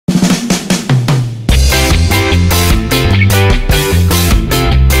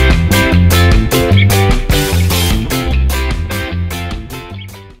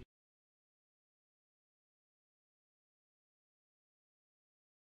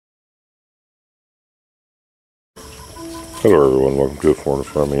Hello everyone, welcome to a foreign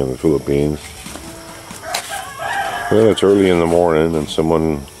farming in the Philippines. Well, it's early in the morning and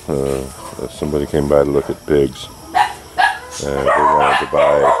somebody came by to look at pigs. They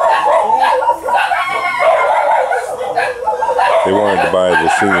wanted to buy the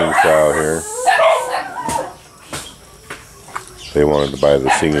singing sow here. They wanted to buy the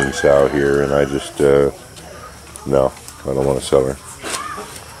singing sow here, and I just, no, I don't want to sell her.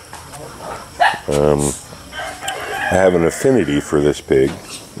 I have an affinity for this pig,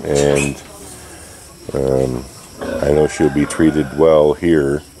 and I know she'll be treated well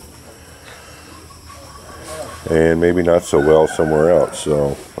here, and maybe not so well somewhere else,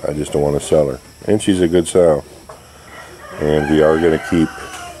 so I just don't want to sell her. And she's a good sow, and we are going to keep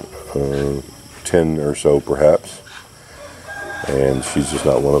 10 or so perhaps, and she's just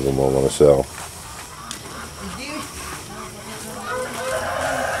not one of them I want to sell.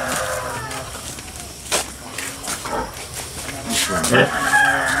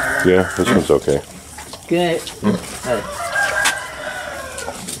 Yeah, this one's okay. Good.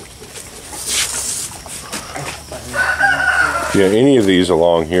 Yeah, any of these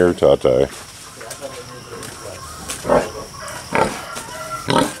along here, Tata.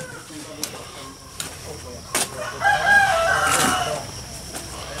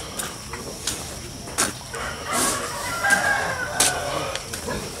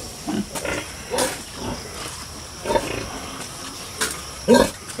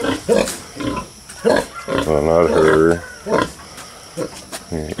 Well, not her.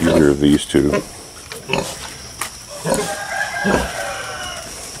 Yeah, either of these two.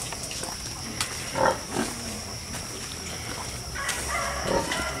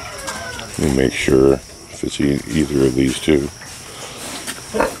 Let me make sure if it's either of these two.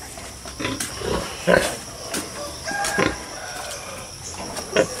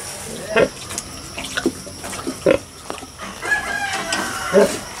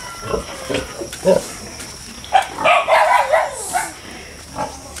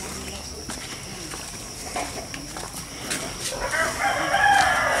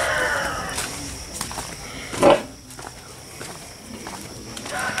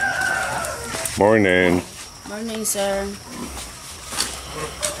 Morning. Morning, sir.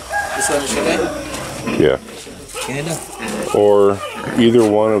 This one is okay? Yeah. Canada. Or either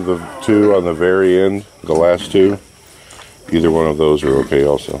one of the two on the very end, the last two. Either one of those are okay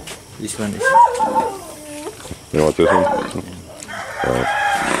also. This one is. You know what this one?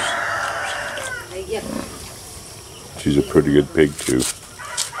 She's a pretty good pig too.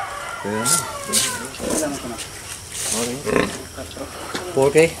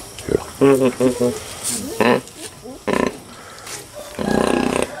 Okay.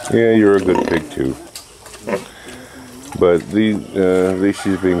 Yeah, you're a good pig too. But these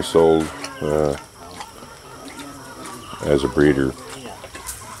she's being sold as a breeder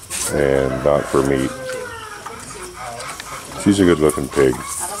and not for meat. She's a good looking pig.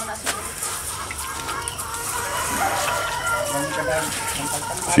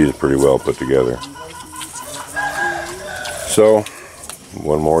 She's pretty well put together. So,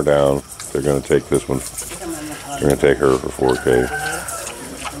 one more down. They're going to take this one. They're going to take her for 4K.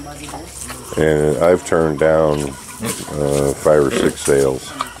 And I've turned down 5 or 6 sales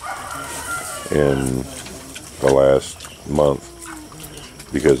in the last month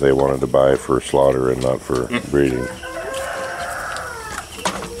because they wanted to buy for slaughter and not for breeding.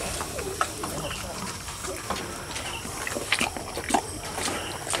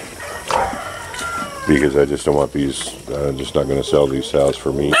 Because I just don't want these, I'm just not going to sell these sows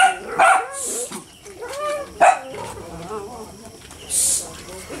for meat.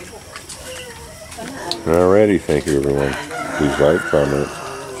 Alrighty, thank you everyone. Please like, comment,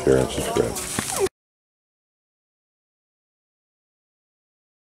 share, and subscribe.